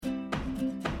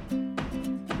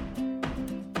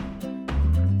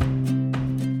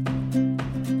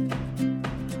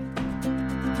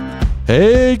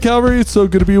Hey, Calvary, it's so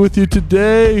good to be with you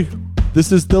today.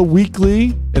 This is the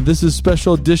weekly, and this is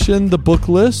special edition, the book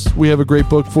list. We have a great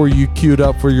book for you queued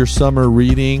up for your summer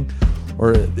reading,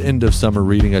 or end of summer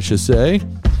reading, I should say.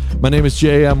 My name is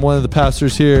Jay. I'm one of the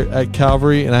pastors here at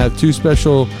Calvary, and I have two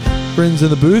special friends in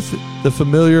the booth, the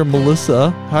familiar Melissa.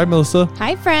 Hi, Melissa.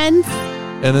 Hi, friends.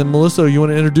 And then, Melissa, you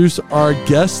want to introduce our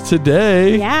guest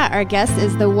today? Yeah, our guest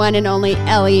is the one and only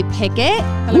Ellie Pickett.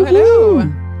 Hello, hello.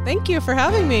 Thank you for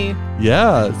having me.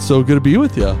 Yeah, it's so good to be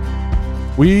with you.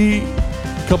 We,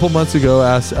 a couple months ago,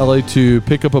 asked Ellie to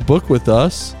pick up a book with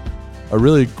us, a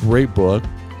really great book.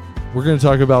 We're going to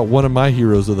talk about one of my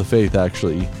heroes of the faith,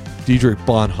 actually, Dietrich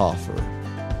Bonhoeffer,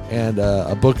 and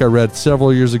a book I read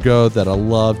several years ago that I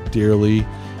love dearly,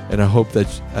 and I hope that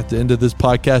at the end of this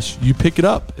podcast, you pick it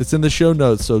up. It's in the show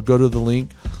notes, so go to the link.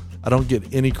 I don't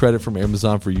get any credit from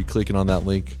Amazon for you clicking on that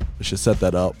link. I should set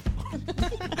that up.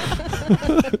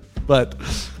 But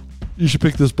you should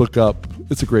pick this book up.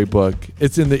 It's a great book.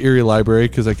 It's in the Erie Library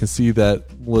because I can see that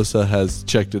Melissa has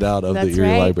checked it out of the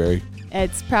Erie Library.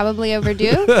 It's probably overdue.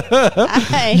 You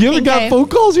haven't got phone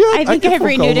calls yet? I think I've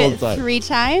renewed it 3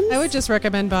 times. I would just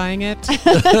recommend buying it. You're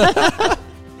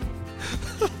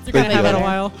going to have it a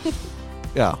while.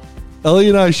 Yeah. Ellie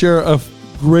and I share a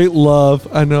great love.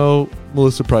 I know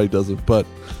Melissa probably doesn't, but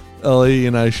Ellie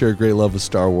and I share a great love of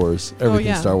Star Wars.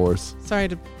 Everything Star Wars. Sorry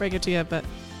to break it to you, but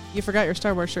you forgot your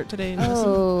Star Wars shirt today.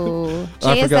 Oh.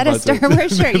 Jay, is that a Star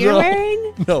Wars shirt you're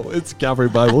wearing? No, it's a Calvary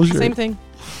Bible shirt. Same thing.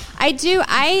 I do.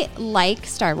 I like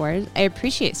Star Wars. I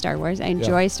appreciate Star Wars. I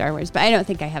enjoy Star Wars, but I don't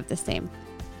think I have the same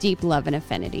deep love and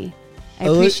affinity. I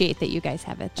appreciate that you guys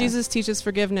have it, though. Jesus teaches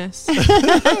forgiveness.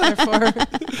 Therefore,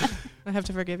 I have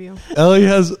to forgive you. Ellie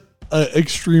has an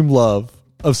extreme love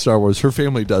of Star Wars. Her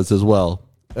family does as well.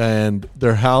 And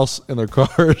their house and their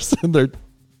cars and their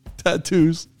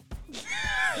tattoos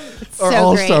are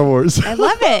all great. Star Wars. I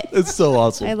love it. It's so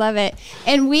awesome. I love it.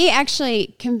 And we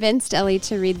actually convinced Ellie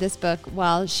to read this book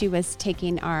while she was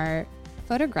taking our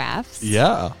photographs.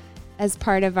 Yeah. As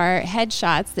part of our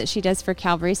headshots that she does for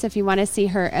Calvary. So if you want to see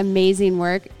her amazing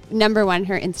work, number one,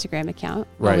 her Instagram account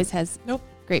always has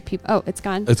great people. Oh, it's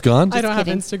gone. It's gone? I don't have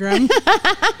Instagram.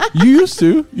 You used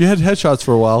to. You had headshots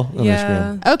for a while on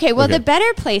Instagram. Okay, well, the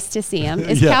better place to see them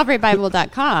is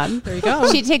calvarybible.com. There you go.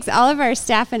 She takes all of our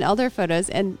staff and elder photos,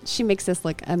 and she makes us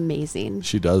look amazing.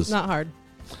 She does. Not hard.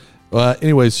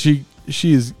 Anyways, she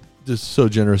is just so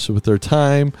generous with her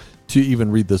time to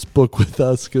even read this book with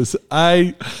us, because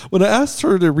when I asked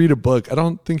her to read a book, I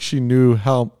don't think she knew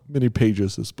how many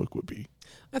pages this book would be.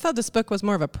 I thought this book was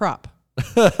more of a prop.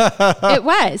 It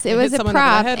was. It was a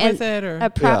prop, and a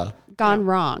prop gone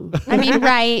wrong. I mean,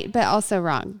 right, but also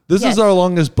wrong. This is our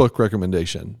longest book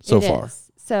recommendation so far.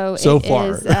 So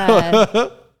far. Is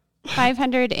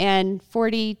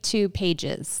 542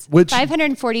 pages.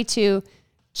 542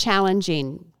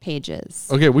 challenging pages.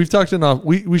 Okay, we've talked enough.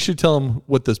 We should tell them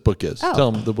what this book is. Oh.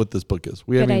 Tell them what this book is.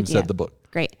 We haven't even said the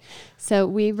book. Great. So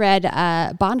we read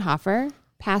Bonhoeffer,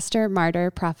 Pastor,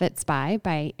 Martyr, Prophet, Spy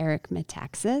by Eric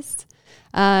Metaxas.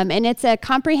 And it's a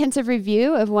comprehensive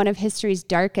review of one of history's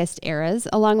darkest eras,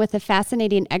 along with a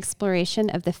fascinating exploration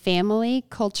of the family,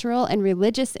 cultural, and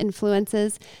religious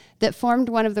influences that formed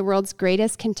one of the world's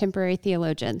greatest contemporary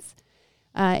theologians.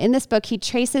 In this book, he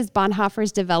traces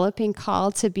Bonhoeffer's developing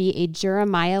call to be a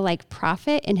Jeremiah-like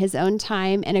prophet in his own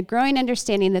time and a growing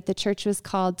understanding that the church was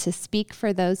called to speak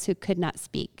for those who could not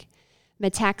speak.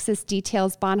 Metaxas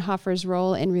details Bonhoeffer's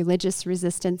role in religious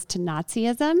resistance to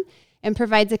Nazism and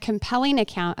provides a compelling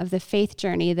account of the faith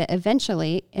journey that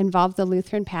eventually involved the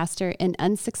Lutheran pastor in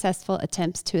unsuccessful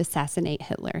attempts to assassinate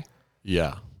Hitler.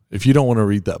 Yeah. If you don't want to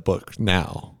read that book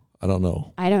now, I don't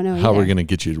know how we're going to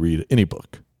get you to read any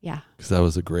book. Yeah. Because that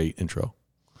was a great intro.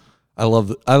 I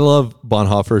love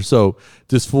Bonhoeffer. So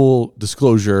just full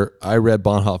disclosure, I read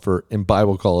Bonhoeffer in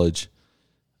Bible college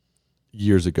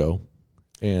years ago.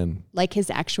 And like his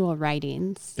actual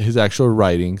writings.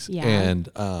 And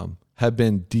have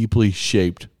been deeply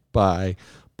shaped by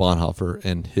Bonhoeffer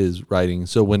and his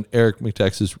writings. So when Eric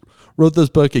Metaxas wrote this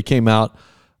book, it came out,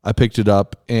 I picked it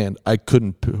up, and I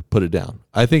couldn't put it down.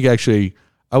 I think actually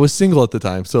I was single at the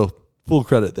time, so full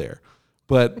credit there.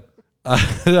 But I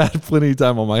had plenty of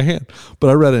time on my hand. But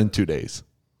I read it in 2 days.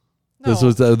 No.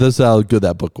 This is how good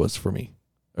that book was for me.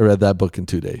 I read that book in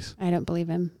 2 days. I don't believe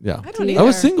him. Yeah. I don't either. I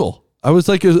was single. I was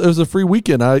like, it was a free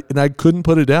weekend, and I couldn't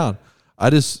put it down.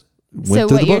 I just went to the book.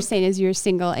 So what you're saying is you're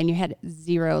single and you had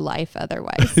zero life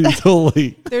otherwise.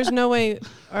 Totally. There's no way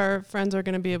our friends are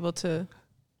going to be able to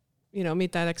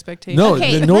meet that expectation. No,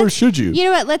 Okay, nor let's- should you. You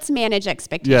know what? Let's manage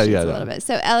expectations Yeah, a little bit.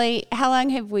 So, Ellie, how long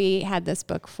have we had this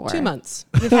book for? 2 months.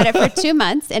 We've had it for 2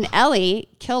 months, and Ellie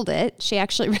killed it. She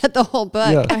actually read the whole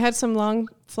book. Yeah. I had some long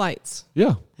flights.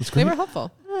 Yeah, that's They great. were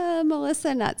helpful.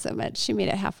 Melissa, not so much. She made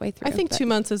it halfway through. I think but 2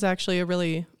 months is actually a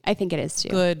really I think it is too.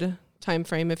 good time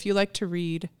frame if you like to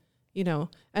read,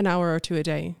 an hour or two a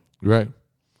day. Right.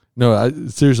 No,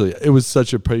 seriously, it was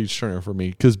such a page turner for me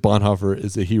because Bonhoeffer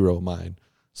is a hero of mine.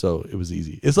 So it was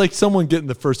easy. It's like someone getting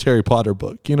the first Harry Potter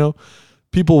book,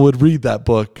 People would read that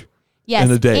book Yes,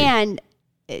 in a day. and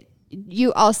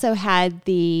you also had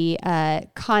the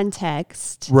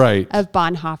context Right. of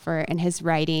Bonhoeffer and his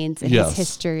writings and Yes, his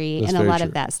history that's and a very lot true.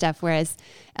 of that stuff. Whereas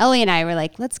Ellie and I were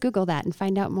like, let's Google that and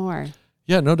find out more.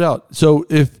 Yeah, no doubt. So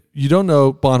if you don't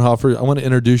know Bonhoeffer, I want to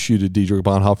introduce you to Dietrich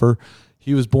Bonhoeffer.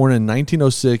 He was born in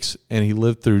 1906 and he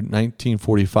lived through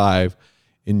 1945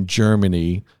 in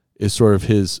Germany is sort of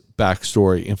his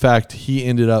backstory. In fact, he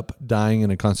ended up dying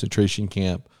in a concentration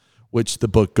camp, which the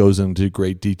book goes into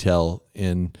great detail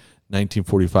in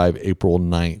 1945, April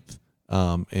 9th.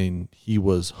 And he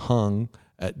was hung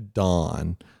at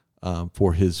dawn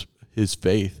for his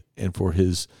faith and for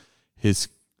his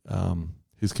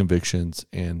convictions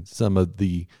and some of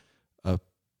the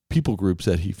people groups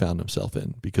that he found himself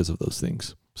in because of those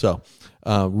things. So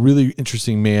really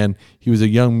interesting man. He was a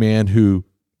young man who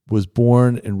was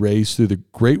born and raised through the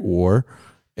Great War,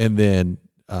 and then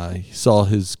he saw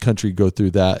his country go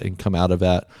through that and come out of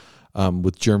that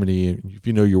with Germany. And if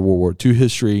you know your World War II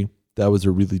history, that was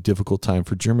a really difficult time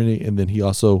for Germany. And then he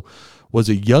also was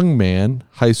a young man,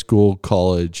 high school,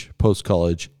 college,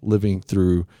 post-college, living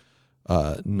through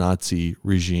Nazi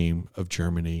regime of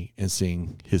Germany and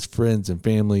seeing his friends and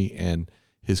family and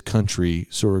his country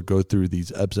sort of go through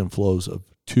these ebbs and flows of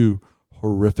two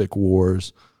horrific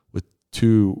wars with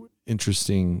two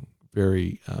interesting,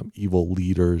 very evil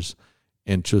leaders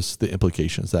and just the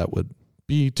implications that would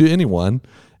be to anyone.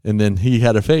 And then he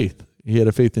had a faith. He had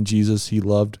a faith in Jesus. He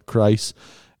loved Christ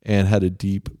and had a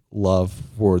deep love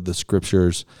for the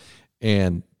scriptures.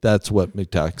 And that's what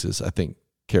Metaxas, I think,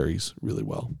 carries really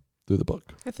well through the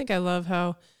book. I think I love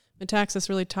how Metaxas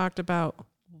really talked about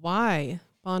why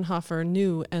Bonhoeffer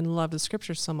knew and loved the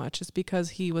scriptures so much. It's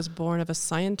because he was born of a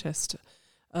scientist.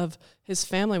 Of his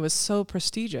family was so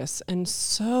prestigious and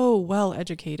so well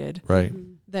educated, Right.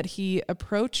 that he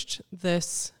approached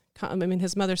this.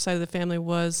 His mother's side of the family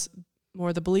was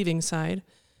more the believing side,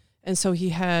 and so he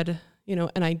had,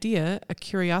 an idea, a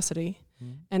curiosity,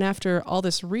 and after all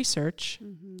this research,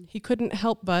 he couldn't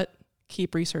help but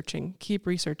keep researching,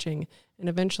 and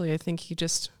eventually, I think he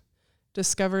just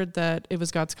discovered that it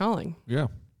was God's calling. Yeah.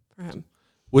 For him.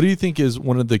 What do you think is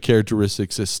one of the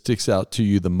characteristics that sticks out to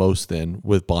you the most then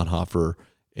with Bonhoeffer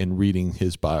in reading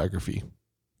his biography,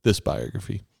 this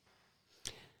biography?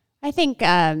 I think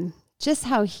just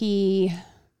how he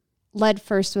led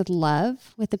first with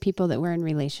love with the people that were in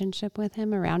relationship with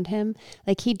him, around him.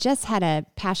 Like he just had a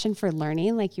passion for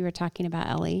learning, like you were talking about,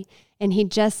 Ellie. And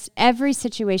every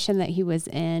situation that he was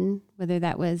in, whether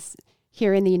that was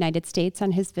here in the United States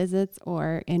on his visits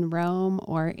or in Rome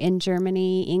or in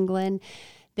Germany, England,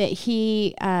 that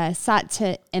he sought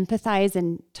to empathize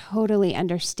and totally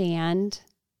understand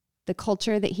the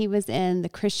culture that he was in, the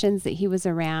Christians that he was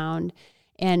around,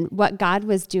 and what God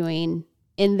was doing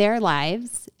in their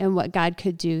lives and what God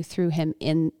could do through him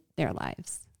in their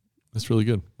lives. That's really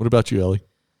good. What about you, Ellie?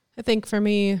 I think for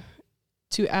me,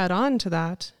 to add on to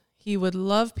that, he would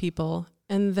love people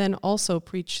and then also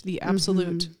preach the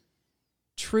absolute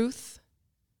truth,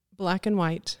 black and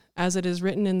white, as it is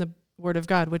written in the Word of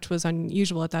God, which was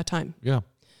unusual at that time. Yeah.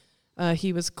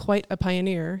 He was quite a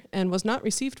pioneer and was not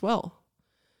received well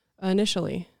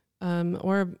initially,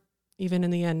 or even in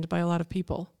the end by a lot of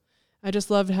people. I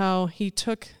just loved how he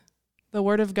took the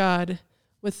Word of God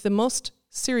with the most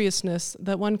seriousness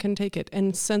that one can take it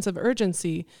and sense of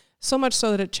urgency, so much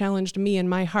so that it challenged me in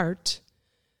my heart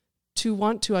to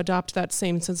want to adopt that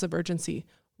same sense of urgency.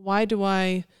 Why do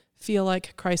I feel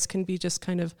like Christ can be just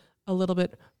kind of a little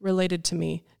bit related to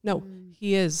me? No,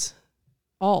 he is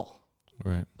all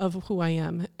Right. of who I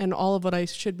am and all of what I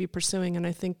should be pursuing. And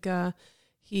I think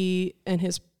he and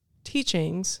his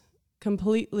teachings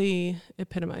completely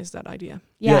epitomized that idea.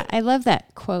 Yeah, I love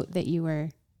that quote that you were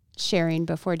sharing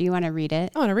before. Do you want to read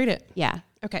it? I want to read it. Yeah.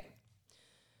 Okay.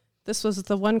 This was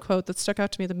the one quote that stuck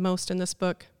out to me the most in this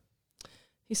book.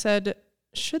 He said,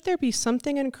 "Should there be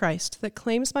something in Christ that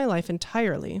claims my life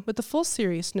entirely with the full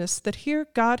seriousness that here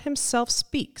God himself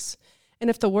speaks,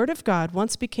 and if the word of God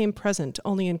once became present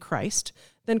only in Christ,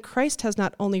 then Christ has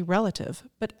not only relative,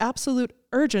 but absolute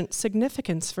urgent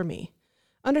significance for me.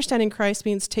 Understanding Christ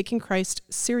means taking Christ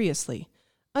seriously.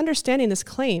 Understanding this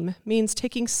claim means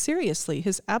taking seriously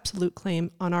his absolute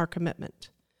claim on our commitment.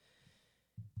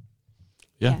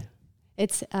 Yeah.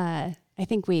 It's, I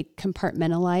think we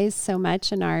compartmentalize so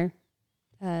much in our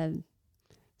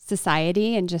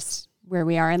society and just where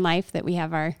we are in life that we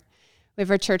have our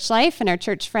church life and our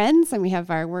church friends, and we have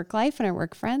our work life and our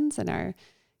work friends, and our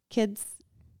kids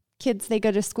they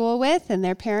go to school with, and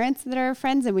their parents that are our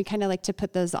friends, and we kind of like to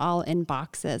put those all in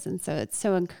boxes. And so it's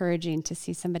so encouraging to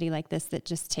see somebody like this that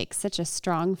just takes such a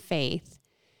strong faith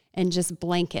and just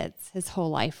blankets his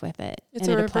whole life with it. It's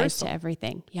and a it applies reversal. to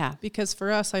everything. Yeah. Because for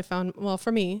us,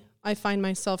 for me, I find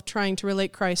myself trying to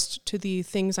relate Christ to the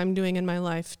things I'm doing in my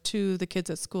life, to the kids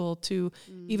at school, to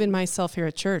even myself here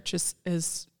at church,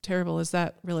 as terrible as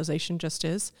that realization just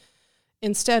is.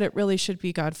 Instead, it really should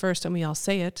be God first, and we all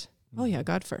say it. Oh yeah,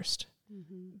 God first.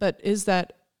 Mm-hmm. But is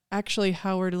that actually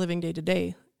how we're living day to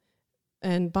day?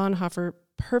 And Bonhoeffer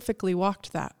perfectly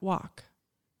walked that walk.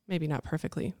 Maybe not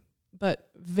perfectly, but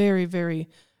very, very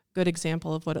good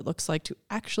example of what it looks like to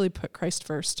actually put Christ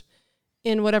first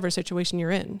in whatever situation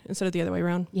you're in, instead of the other way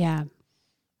around. Yeah.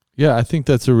 Yeah, I think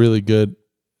that's a really good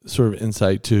sort of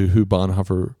insight to who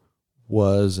Bonhoeffer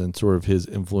was and sort of his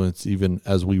influence, even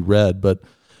as we read. But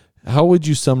how would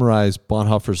you summarize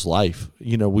Bonhoeffer's life?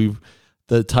 You know,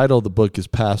 the title of the book is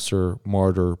Pastor,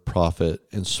 Martyr, Prophet,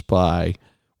 and Spy,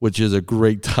 which is a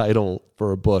great title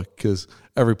for a book because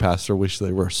every pastor wished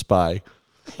they were a spy.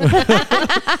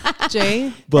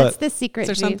 Jay, that's the secret. Is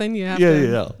there something you have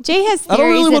Yeah. Jay has theories I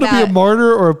don't really want to be a about,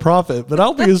 martyr or a prophet, but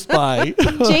I'll be a spy.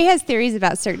 Jay has theories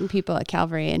about certain people at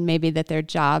Calvary, and maybe that their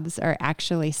jobs are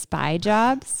actually spy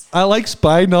jobs. I like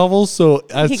spy novels, so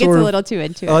He gets a little too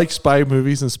into it. I like spy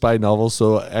movies and spy novels,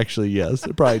 so actually, yes,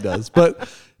 it probably does. But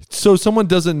so someone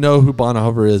doesn't know who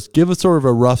Bonhoeffer is, give us sort of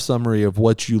a rough summary of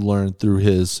what you learned through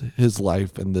his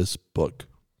life in this book.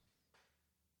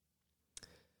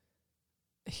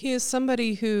 He is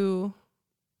somebody who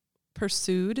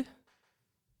pursued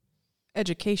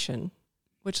education,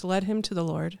 which led him to the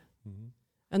Lord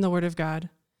and the Word of God,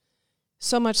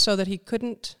 so much so that he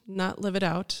couldn't not live it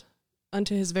out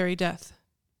unto his very death.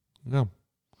 Yeah.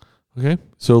 Okay.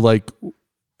 So, like,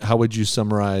 how would you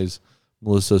summarize,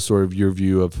 Melissa, sort of your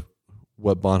view of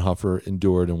what Bonhoeffer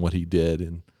endured and what he did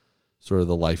and sort of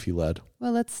the life he led?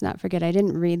 Well, let's not forget, I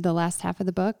didn't read the last half of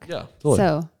the book. Yeah. Totally.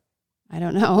 So I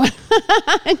don't know.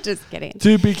 Just kidding.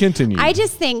 To be continued. I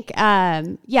just think,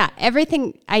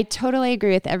 everything, I totally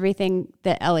agree with everything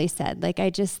that Ellie said. Like, I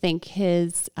just think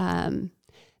his,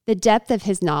 the depth of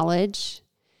his knowledge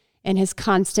and his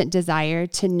constant desire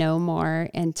to know more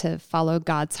and to follow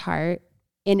God's heart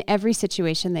in every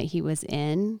situation that he was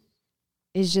in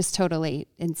is just totally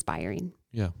inspiring.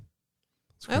 Yeah.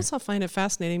 I also find it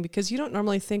fascinating because you don't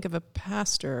normally think of a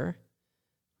pastor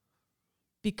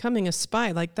becoming a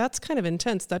spy. Like, that's kind of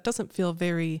intense. That doesn't feel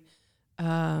very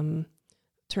turn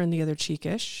the other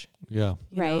cheekish. Yeah.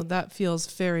 You know, that feels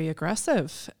very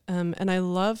aggressive. And I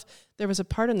love, there was a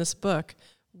part in this book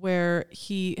where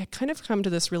he had kind of come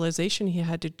to this realization he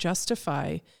had to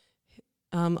justify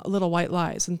little white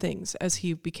lies and things as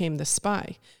he became the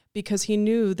spy, because he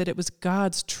knew that it was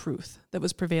God's truth that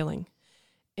was prevailing.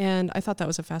 And I thought that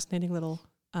was a fascinating little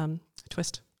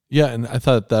twist. Yeah, and I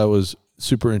thought that was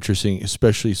super interesting,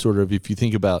 especially sort of if you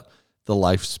think about the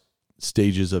life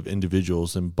stages of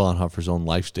individuals and Bonhoeffer's own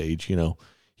life stage. You know,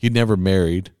 he'd never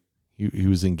married. He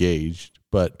was engaged,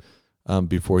 but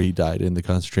before he died in the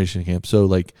concentration camp. So,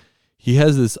 like, he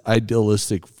has this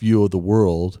idealistic view of the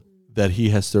world that he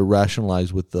has to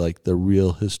rationalize with the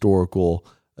real historical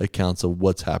accounts of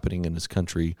what's happening in his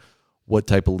country, what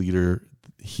type of leader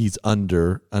he's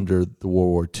under the World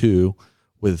War II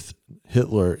with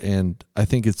Hitler. And I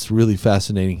think it's really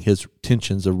fascinating, his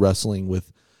tensions of wrestling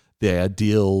with the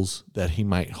ideals that he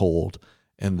might hold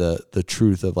and the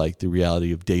truth of, like, the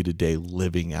reality of day-to-day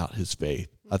living out his faith.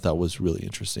 I thought was really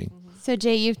interesting. So,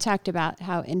 Jay, you've talked about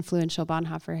how influential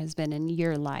Bonhoeffer has been in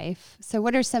your life. So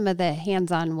what are some of the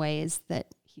hands-on ways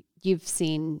that you've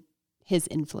seen his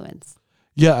influence?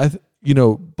 Yeah,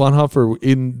 Bonhoeffer,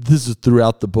 this is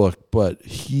throughout the book, but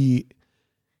he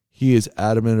is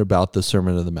adamant about the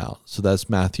Sermon on the Mount. So that's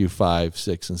Matthew 5,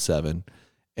 6, and 7.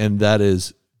 And that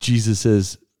is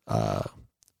Jesus's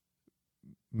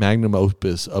magnum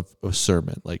opus of a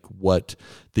sermon, like what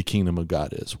the kingdom of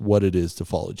God is, what it is to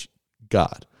follow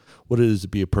God, what it is to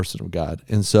be a person of God.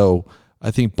 And so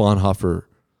I think Bonhoeffer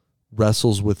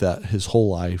wrestles with that his whole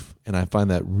life, and I find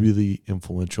that really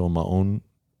influential in my own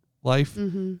life.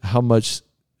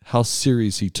 How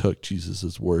serious he took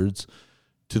Jesus's words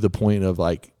to the point of,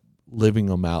 like, living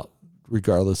them out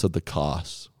regardless of the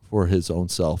cost for his own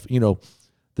self. You know,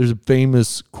 there's a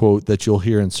famous quote that you'll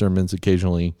hear in sermons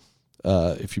occasionally,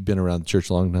 if you've been around the church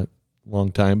a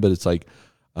long time, but it's like,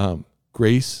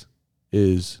 grace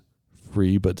is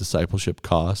free, but discipleship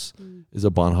costs, is a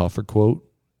Bonhoeffer quote.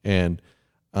 And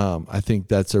I think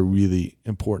that's a really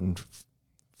important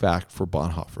fact for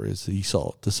Bonhoeffer, is that he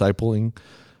saw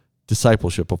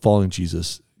discipleship of following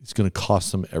Jesus is going to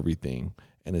cost him everything,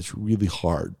 and it's really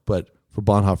hard. But for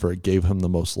Bonhoeffer, it gave him the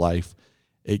most life.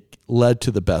 It led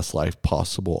to the best life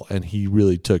possible, and he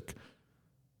really took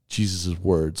Jesus'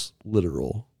 words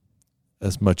literal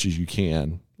as much as you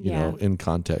can, you know, in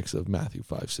context of Matthew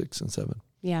 5, 6, and 7.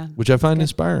 Yeah. Which I find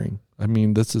inspiring. I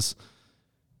mean, this is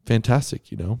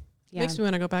fantastic, you know? Yeah. Makes me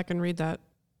want to go back and read that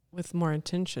with more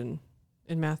intention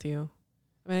in Matthew.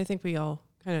 I mean, I think we all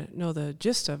kind of know the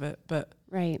gist of it, but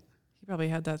Right. he probably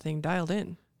had that thing dialed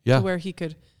in Yeah. to where he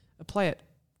could apply it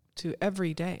to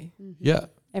every day. Yeah.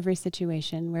 Every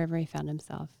situation, wherever he found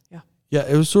himself. Yeah,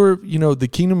 it was sort of, you know, the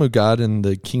kingdom of God and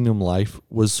the kingdom life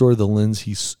was sort of the lens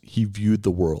he viewed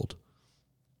the world.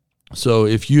 So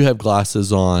if you have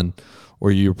glasses on,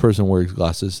 or you're a person wearing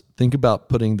glasses, think about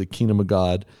putting the kingdom of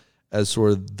God as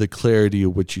sort of the clarity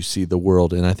of which you see the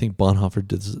world. And I think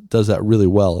Bonhoeffer does that really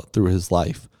well through his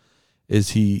life, is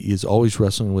he is always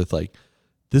wrestling with, like,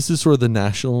 this is sort of the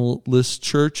nationalist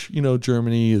church. You know,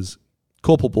 Germany is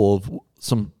culpable of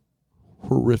some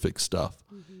horrific stuff.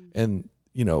 And,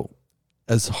 you know,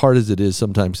 as hard as it is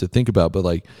sometimes to think about, but,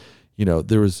 like, you know,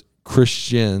 there was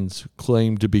Christians,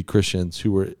 claimed to be Christians,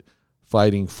 who were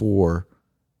fighting for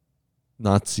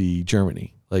Nazi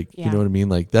Germany. Like, you know what I mean?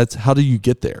 Like, that's, how do you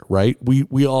get there, right?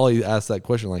 We all ask that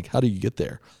question, like, how do you get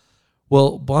there?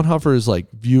 Well, Bonhoeffer is, like,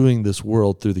 viewing this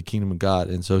world through the kingdom of God.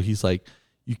 And so he's like,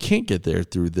 you can't get there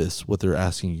through this, what they're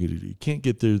asking you to do. You can't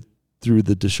get there through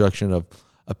the destruction of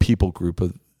a people group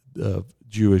of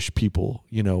Jewish people,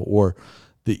 you know, or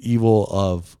the evil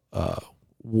of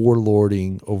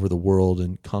warlording over the world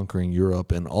and conquering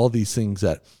Europe and all these things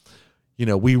that, you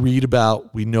know, we read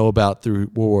about, we know about through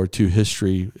World War II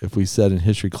history, if we said in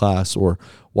history class, or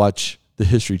watch the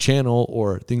History Channel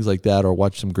or things like that, or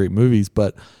watch some great movies.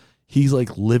 But he's,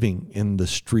 like, living in the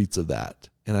streets of that.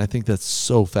 And I think that's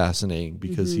so fascinating,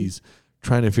 because he's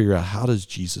trying to figure out, how does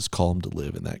Jesus call him to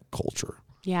live in that culture?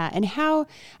 Yeah. And how,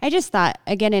 I just thought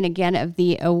again and again of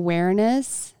the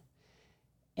awareness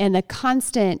and the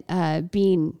constant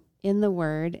being in the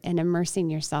Word and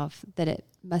immersing yourself that it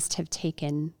must have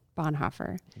taken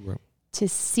Bonhoeffer to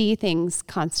see things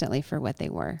constantly for what they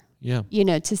were. Yeah. You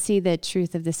know, to see the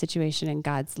truth of the situation and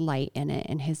God's light in it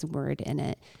and his word in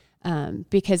it.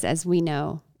 Because as we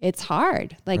know, it's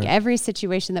hard. Like every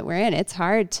situation that we're in, it's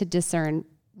hard to discern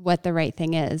what the right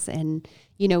thing is. And,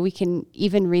 you know, we can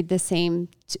even read the same,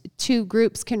 two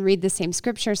groups can read the same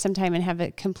scripture sometime and have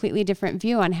a completely different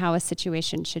view on how a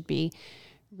situation should be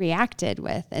reacted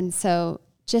with. And so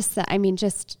just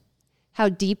how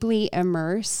deeply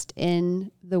immersed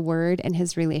in the word and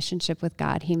his relationship with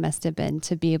God he must have been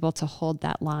to be able to hold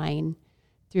that line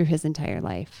through his entire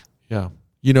life. Yeah.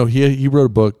 You know, he wrote a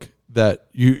book that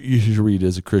you should read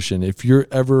as a Christian. If you're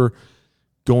ever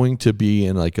going to be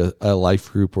in, like, a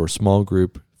life group or a small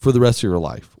group for the rest of your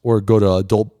life, or go to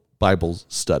adult Bible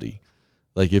study,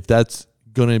 like, if that's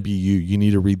going to be you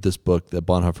need to read this book that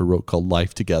Bonhoeffer wrote called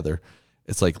Life Together.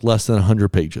 It's like less than 100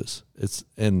 pages. It's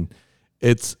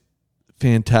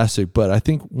fantastic. But I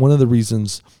think one of the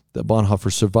reasons that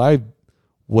Bonhoeffer survived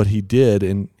what he did,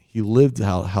 and he lived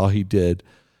how he did,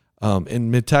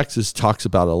 and Metaxas talks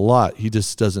about it a lot. He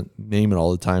just doesn't name it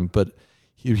all the time, but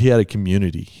he had a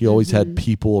community. He always had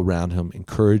people around him,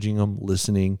 encouraging him,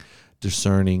 listening,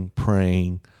 discerning,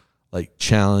 praying, like,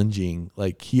 challenging.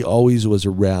 Like, he always was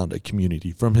around a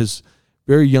community, from his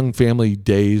very young family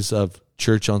days of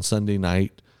church on Sunday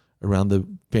night around the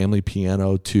family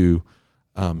piano to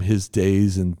his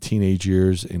days in teenage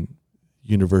years and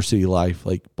university life.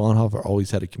 Like, Bonhoeffer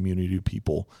always had a community of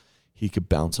people he could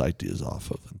bounce ideas off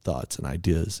of, and thoughts and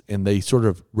ideas. And they sort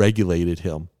of regulated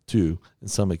him too, in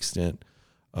some extent,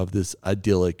 of this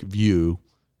idyllic view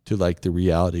to, like, the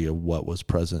reality of what was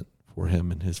present for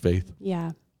him and his faith.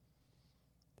 Yeah.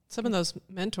 Some of those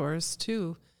mentors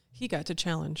too, he got to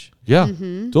challenge. Yeah,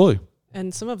 totally.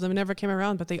 And some of them never came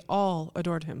around, but they all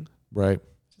adored him. Right.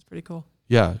 Which is pretty cool.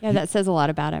 Yeah. Yeah, that says a lot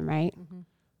about him, right?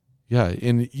 Yeah,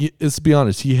 and let's be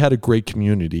honest, he had a great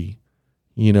community.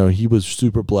 You know, he was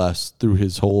super blessed through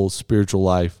his whole spiritual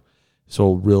life, his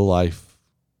whole real life,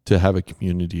 to have a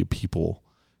community of people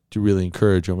to really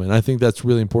encourage him. And I think that's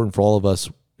really important for all of us.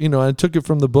 You know, I took it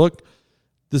from the book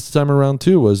this time around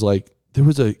too, was like, there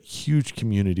was a huge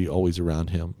community always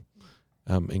around him,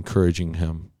 encouraging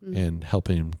him and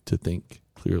helping him to think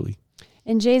clearly.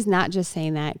 And Jay's not just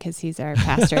saying that because he's our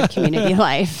pastor of Community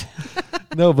Life.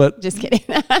 No, but Just kidding.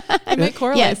 I might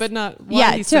correlate, Yes. but not what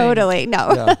Yeah, he's saying. totally.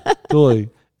 No. yeah, totally.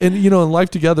 And in Life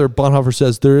Together, Bonhoeffer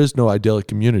says there is no idyllic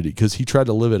community because he tried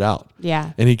to live it out.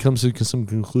 Yeah. And he comes to some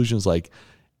conclusions like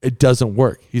it doesn't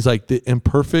work. He's like, the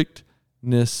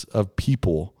imperfectness of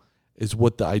people is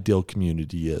what the ideal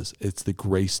community is. It's the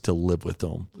grace to live with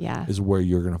them Yeah. is where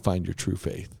you're going to find your true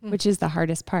faith. Which is the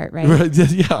hardest part, right? Right?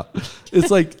 Yeah.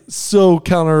 It's like so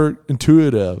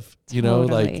counterintuitive, like,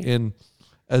 Totally. and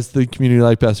as the community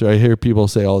life pastor, I hear people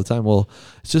say all the time, well,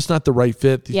 it's just not the right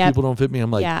fit. These Yep. people don't fit me. I'm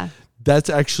like, Yeah. that's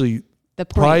actually The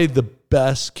probably point. the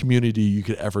best community you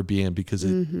could ever be in because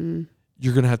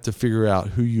you're going to have to figure out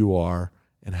who you are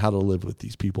and how to live with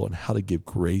these people and how to give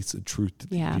grace and truth to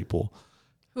these Yeah. people.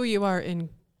 Who you are in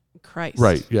Christ.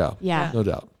 Right. Yeah. Yeah. No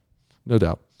doubt. No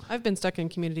doubt. I've been stuck in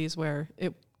communities where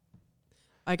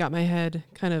I got my head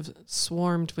kind of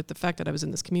swarmed with the fact that I was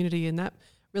in this community, and that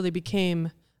really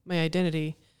became my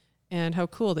identity. And how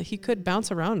cool that he could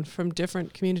bounce around from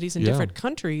different communities in Yeah. different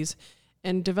countries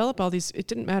and develop all these. It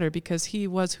didn't matter because he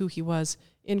was who he was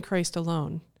in Christ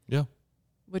alone. Yeah.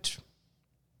 Which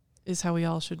is how we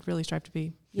all should really strive to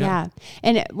be. Yeah.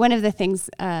 And one of the things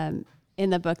in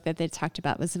the book that they talked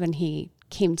about was when he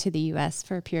came to the U.S.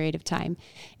 for a period of time,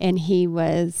 and he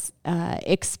was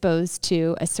exposed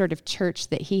to a sort of church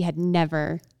that he had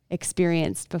never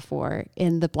experienced before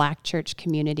in the Black church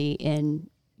community in,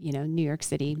 New York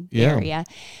City area.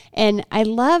 And I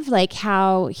love like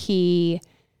how he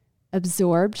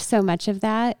absorbed so much of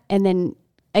that. And then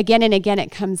again and again,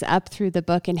 it comes up through the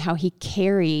book and how he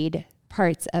carried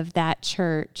parts of that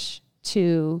church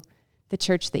to the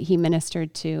church that he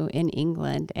ministered to in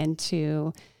England and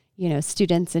to,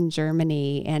 students in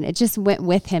Germany. And it just went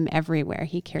with him everywhere.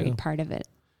 He carried part of it.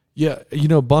 Yeah.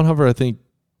 Bonhoeffer, I think,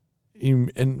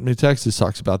 and Metaxas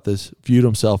talks about this, viewed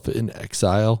himself in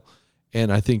exile.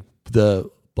 And I think the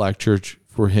Black church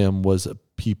for him was a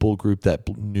people group that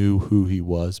knew who he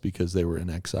was because they were in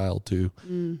exile too,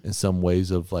 in some ways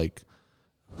of like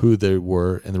who they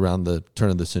were and around the turn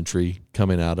of the century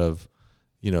coming out of,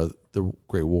 the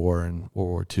Great War and World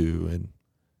War II and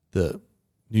the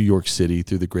New York City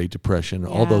through the Great Depression,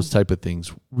 all those type of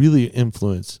things really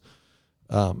influence,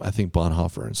 I think,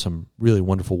 Bonhoeffer in some really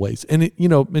wonderful ways. And,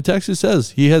 Metaxas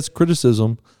says he has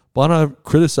criticism. Bonhoeffer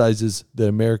criticizes the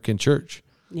American church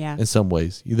in some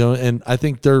ways, and I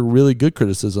think they're really good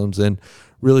criticisms and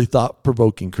really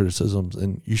thought-provoking criticisms.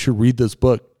 And you should read this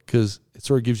book because it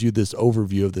sort of gives you this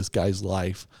overview of this guy's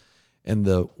life and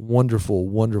the wonderful,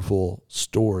 wonderful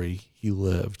story he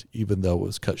lived, even though it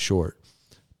was cut short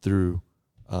through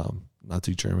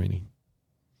Nazi Germany.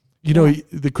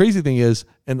 The crazy thing is,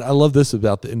 and I love this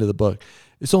about the end of the book,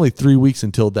 it's only 3 weeks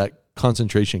until that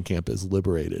concentration camp is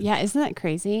liberated. Yeah, isn't that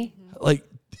crazy? Like,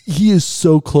 he is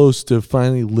so close to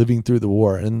finally living through the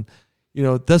war. And,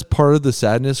 that's part of the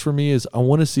sadness for me is I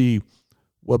want to see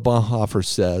what Bonhoeffer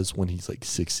says when he's like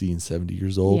 60 and 70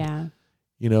 years old. Yeah.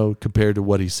 Compared to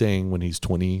what he's saying when he's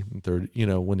 20 and 30,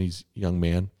 when he's a young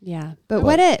man. Yeah. But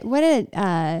what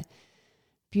a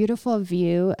beautiful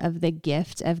view of the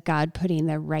gift of God putting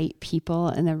the right people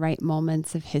in the right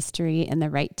moments of history in the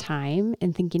right time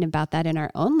and thinking about that in our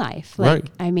own life. Like, Right.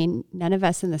 I mean, none of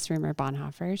us in this room are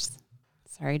Bonhoeffers.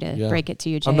 Sorry to break it to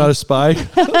you, Jay. I'm not a spy.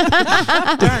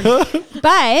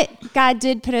 But God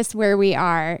did put us where we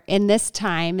are in this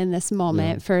time, in this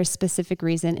moment for a specific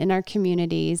reason in our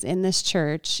communities, in this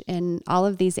church, in all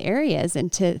of these areas.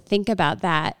 And to think about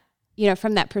that,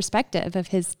 from that perspective of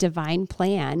his divine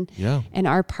plan and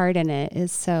our part in it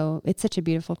it's such a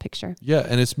beautiful picture. Yeah.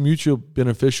 And it's mutual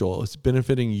beneficial. It's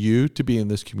benefiting you to be in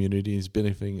this community. It's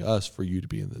benefiting us for you to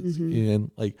be in this.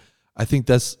 And like, I think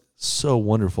that's so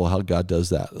wonderful how God does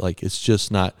that. Like, it's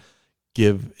just not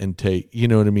give and take, you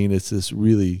know what I mean? It's this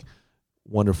really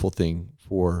wonderful thing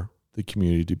for the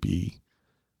community to be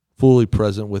fully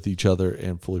present with each other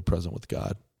and fully present with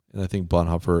God. And I think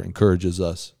Bonhoeffer encourages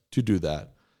us to do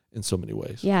that in so many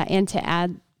ways. Yeah. And to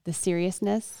add the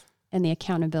seriousness and the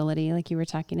accountability, like you were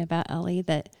talking about, Ellie,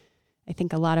 that I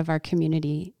think a lot of our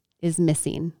community is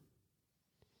missing.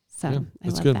 So I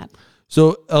love good. that.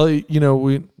 So, Ellie,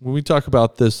 when we talk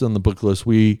about this on the book list,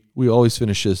 we always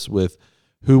finish this with,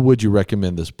 who would you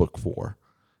recommend this book for?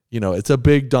 It's a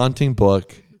big, daunting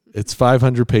book. It's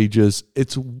 500 pages.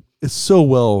 It's so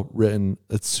well written.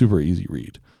 It's super easy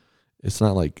read. It's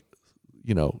not like,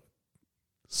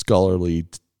 scholarly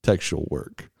textual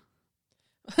work.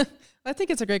 I think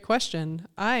it's a great question.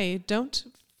 I don't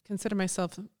consider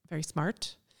myself very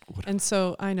smart. Whatever. And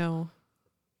so I know,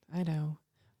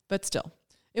 but still,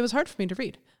 it was hard for me to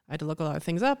read. I had to look a lot of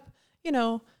things up.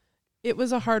 it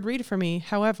was a hard read for me.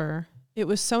 However, it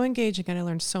was so engaging and I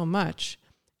learned so much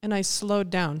and I slowed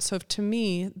down. So to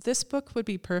me, this book would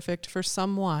be perfect for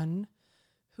someone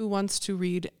who wants to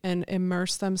read and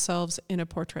immerse themselves in a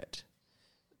portrait,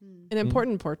 an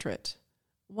important portrait,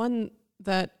 one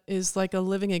that is like a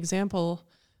living example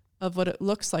of what it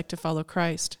looks like to follow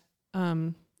Christ.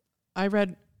 I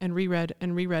read and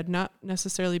reread, not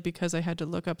necessarily because I had to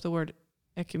look up the word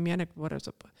ecumenical. What is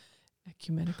it?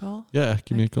 Ecumenical? Yeah,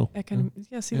 ecumenical.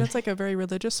 See, that's like a very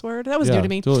religious word. That was new to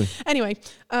me. Totally. Anyway,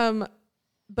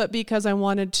 but because I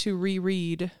wanted to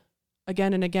reread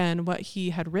again and again what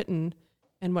he had written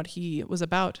and what he was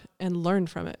about and learn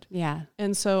from it. Yeah.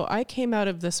 And so I came out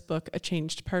of this book a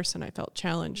changed person. I felt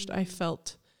challenged. I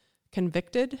felt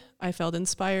convicted. I felt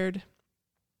inspired.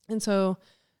 And so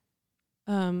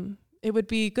it would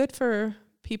be good for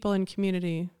people in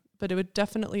community, but it would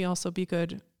definitely also be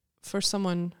good for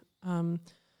someone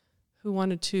who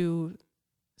wanted to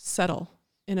settle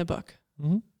in a book.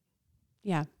 Mm-hmm.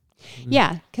 Yeah.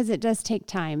 Yeah, because it does take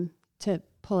time to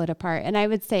pull it apart. And I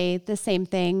would say the same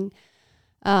thing,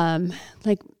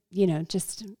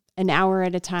 just an hour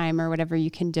at a time or whatever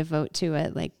you can devote to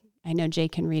it. Like, I know Jay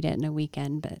can read it in a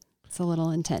weekend, but it's a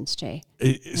little intense, Jay.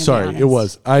 Sorry, it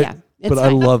was. But fine. I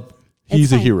love,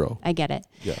 he's a hero. I get it.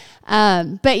 Yeah.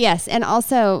 But yes, and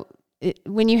also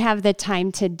when you have the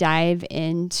time to dive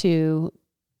into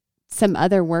some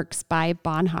other works by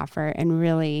Bonhoeffer and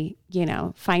really,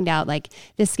 find out, like,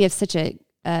 this gives such a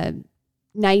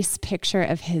nice picture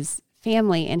of his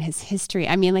family and his history.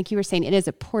 I mean, like you were saying, it is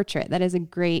a portrait. That is a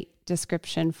great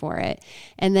description for it.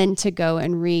 And then to go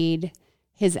and read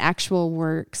his actual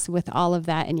works with all of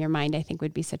that in your mind, I think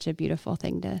would be such a beautiful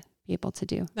thing to be able to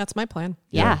do. That's my plan.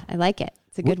 Yeah. I like it.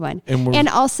 It's a good one. And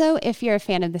also, if you're a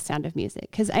fan of The Sound of Music,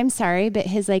 because I'm sorry, but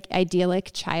his like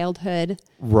idyllic childhood,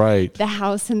 right? The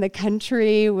house in the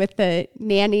country with the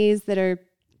nannies that are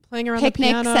playing around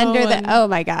picnics the piano under the. Oh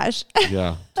my gosh!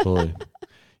 Yeah, totally.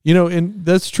 And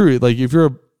that's true. Like if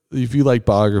you like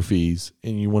biographies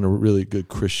and you want a really good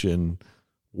Christian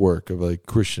work of like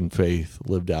Christian faith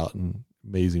lived out in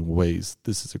amazing ways,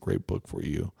 this is a great book for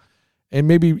you. And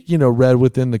maybe, read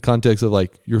within the context of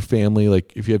like your family,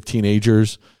 like if you have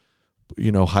teenagers,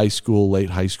 late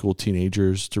high school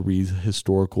teenagers, to read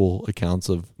historical accounts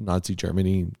of Nazi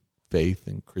Germany, faith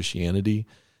and Christianity,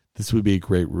 this would be a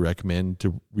great recommend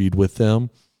to read with them.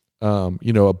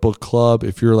 A book club,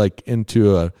 if you're like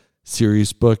into a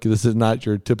serious book, this is not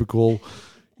your typical,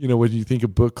 when you think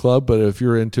of book club, but if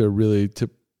you're into a really,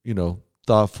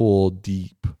 thoughtful,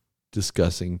 deep,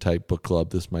 discussing type book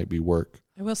club, this might be work.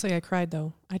 I will say I cried,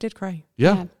 though. I did cry.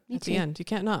 Yeah. Me At too. the end. You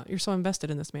can't not. You're so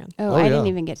invested in this man. Oh, I didn't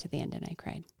even get to the end and I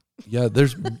cried. Yeah,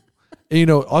 there's,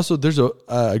 also there's a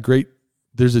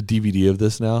DVD of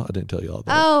this now. I didn't tell you all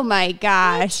that. Oh my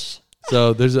gosh.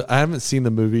 So I haven't seen the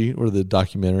movie or the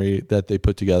documentary that they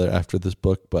put together after this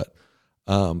book, but,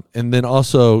 and then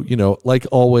also, like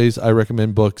always, I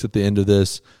recommend books at the end of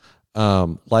this,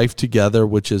 Life Together,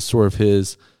 which is sort of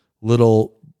his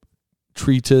little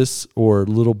treatise or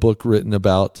little book written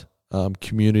about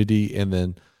community, and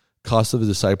then Cost of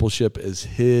Discipleship is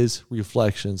his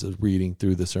reflections of reading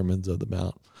through the Sermon on the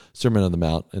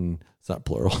Mount, and it's not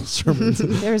plural, sermons.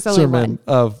 There's only Sermon one.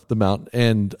 of the Mount,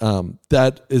 and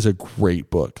that is a great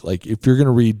book. Like if you're going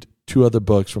to read two other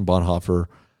books from Bonhoeffer,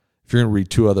 if you're going to read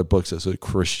two other books as a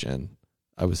Christian,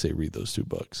 I would say read those two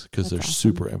books because they're awesome.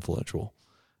 super influential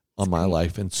on my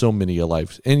life and so many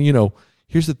lives. And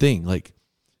here's the thing, like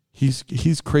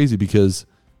he's crazy because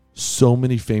so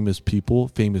many famous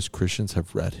Christians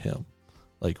have read him,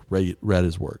 like read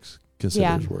his works,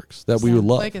 consider his works that we would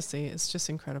love. Legacy is just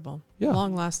incredible. Yeah.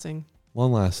 Long lasting.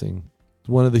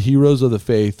 One of the heroes of the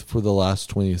faith for the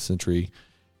last 20th century.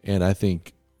 And I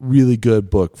think really good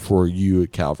book for you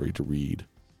at Calvary to read.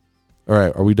 All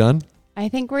right. Are we done? I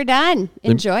think we're done.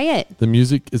 Enjoy it. The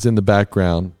music is in the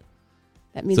background.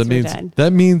 That means we're done.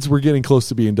 That means we're getting close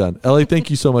to being done. Ellie, thank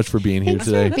you so much for being here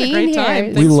today. For being great here. time.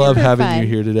 It We was love super having fun. you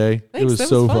here today. Thanks, It was that was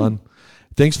so fun. fun.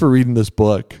 Thanks for reading this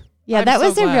book. Yeah, I'm that so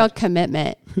was a glad. real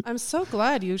commitment. I'm so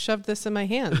glad you shoved this in my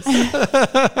hands.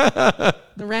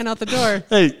 Ran out the door.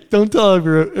 Hey, don't tell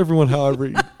everyone how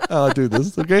I do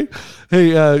this, okay?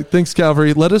 Hey, thanks,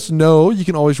 Calvary. Let us know. You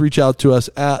can always reach out to us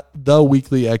at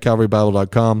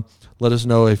theweekly@calvarybible.com. Let us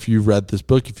know if you've read this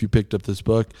book, if you picked up this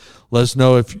book. Let us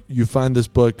know if you find this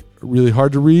book really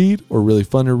hard to read or really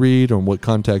fun to read, or in what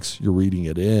context you're reading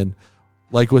it in.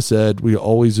 Like we said, we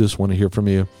always just want to hear from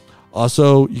you.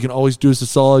 Also, you can always do us a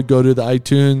solid. Go to the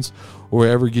iTunes or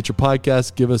wherever you get your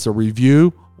podcasts. Give us a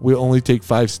review. We only take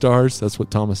 5 stars. That's what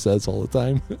Thomas says all the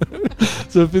time.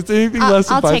 So if it's anything less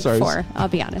than I'll 5 take stars. 4. I'll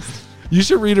be honest. You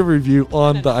should read a review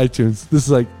on the iTunes.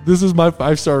 This is my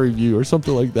 5-star review or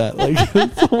something like that. Like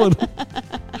someone,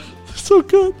 so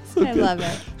good. So I good. love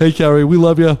it. Hey, Calvary, we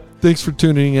love you. Thanks for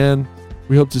tuning in.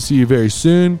 We hope to see you very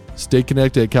soon. Stay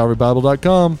connected at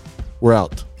calvarybible.com. We're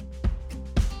out.